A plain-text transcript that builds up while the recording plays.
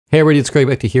Hey everybody, it's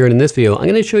Beckta here, and in this video I'm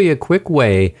going to show you a quick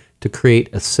way to create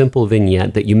a simple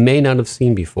vignette that you may not have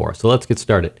seen before. So let's get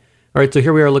started. Alright, so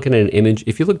here we are looking at an image.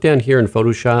 If you look down here in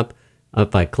Photoshop,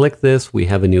 if I click this, we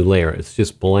have a new layer. It's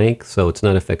just blank, so it's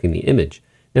not affecting the image.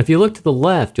 Now if you look to the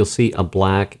left, you'll see a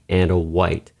black and a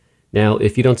white. Now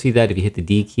if you don't see that, if you hit the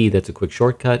D key, that's a quick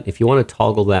shortcut. If you want to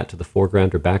toggle that to the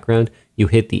foreground or background, you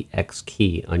hit the X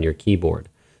key on your keyboard.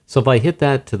 So if I hit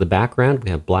that to the background, we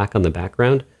have black on the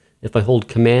background. If I hold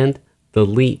Command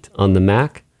Delete on the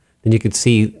Mac, then you can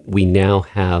see we now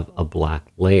have a black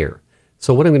layer.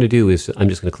 So what I'm going to do is I'm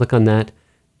just going to click on that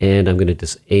and I'm going to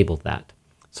disable that.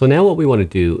 So now what we want to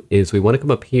do is we want to come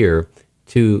up here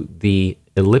to the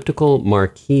elliptical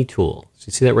marquee tool. So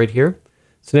you see that right here?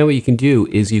 So now what you can do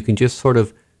is you can just sort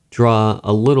of draw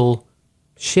a little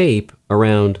shape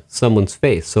around someone's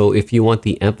face. So if you want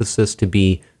the emphasis to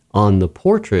be on the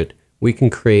portrait, we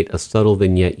can create a subtle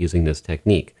vignette using this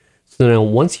technique. So now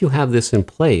once you have this in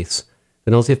place,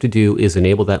 then all you have to do is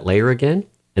enable that layer again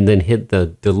and then hit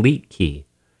the delete key.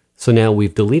 So now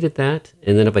we've deleted that,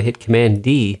 and then if I hit Command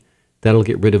D, that'll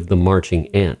get rid of the marching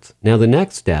ants. Now the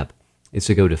next step is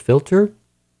to go to Filter,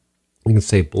 we can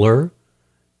say Blur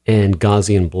and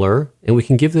Gaussian Blur, and we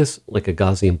can give this like a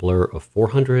Gaussian blur of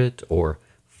 400 or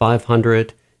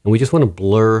 500, and we just want to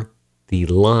blur the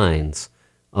lines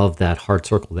of that heart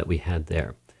circle that we had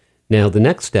there. Now the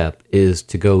next step is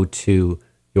to go to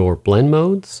your blend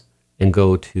modes and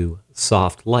go to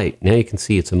soft light. Now you can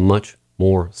see it's a much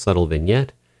more subtle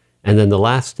vignette. And then the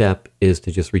last step is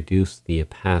to just reduce the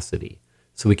opacity.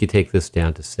 So we could take this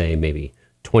down to say maybe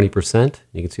 20%.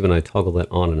 You can see when I toggle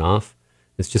that on and off,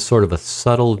 it's just sort of a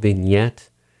subtle vignette.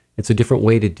 It's a different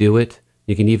way to do it.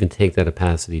 You can even take that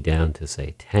opacity down to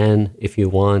say 10 if you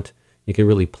want. You can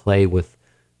really play with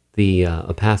the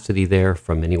opacity there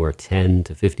from anywhere 10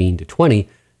 to 15 to 20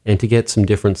 and to get some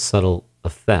different subtle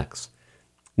effects.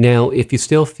 Now, if you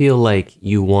still feel like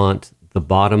you want the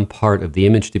bottom part of the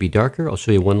image to be darker, I'll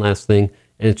show you one last thing,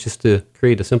 and it's just to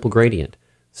create a simple gradient.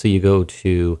 So you go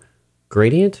to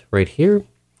Gradient right here,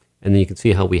 and then you can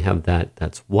see how we have that.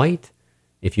 That's white.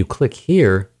 If you click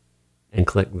here and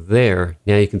click there,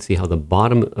 now you can see how the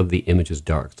bottom of the image is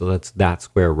dark. So that's that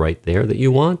square right there that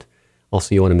you want.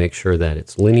 Also, you want to make sure that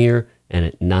it's linear and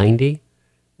at 90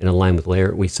 and align with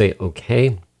layer. We say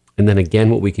OK. And then again,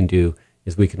 what we can do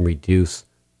is we can reduce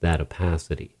that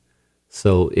opacity.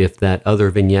 So if that other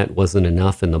vignette wasn't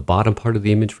enough in the bottom part of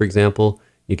the image, for example,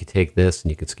 you could take this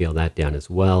and you could scale that down as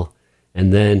well.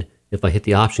 And then if I hit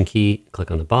the Option key,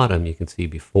 click on the bottom, you can see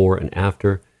before and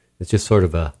after. It's just sort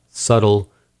of a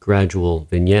subtle, gradual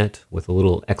vignette with a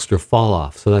little extra fall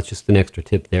off. So that's just an extra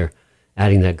tip there,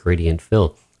 adding that gradient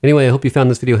fill. Anyway, I hope you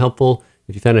found this video helpful.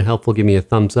 If you found it helpful, give me a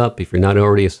thumbs up. If you're not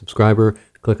already a subscriber,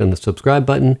 click on the subscribe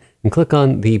button and click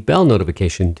on the bell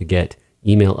notification to get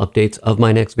email updates of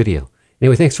my next video.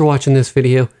 Anyway, thanks for watching this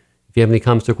video. If you have any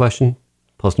comments or questions,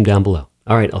 post them down below.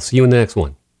 All right, I'll see you in the next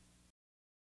one.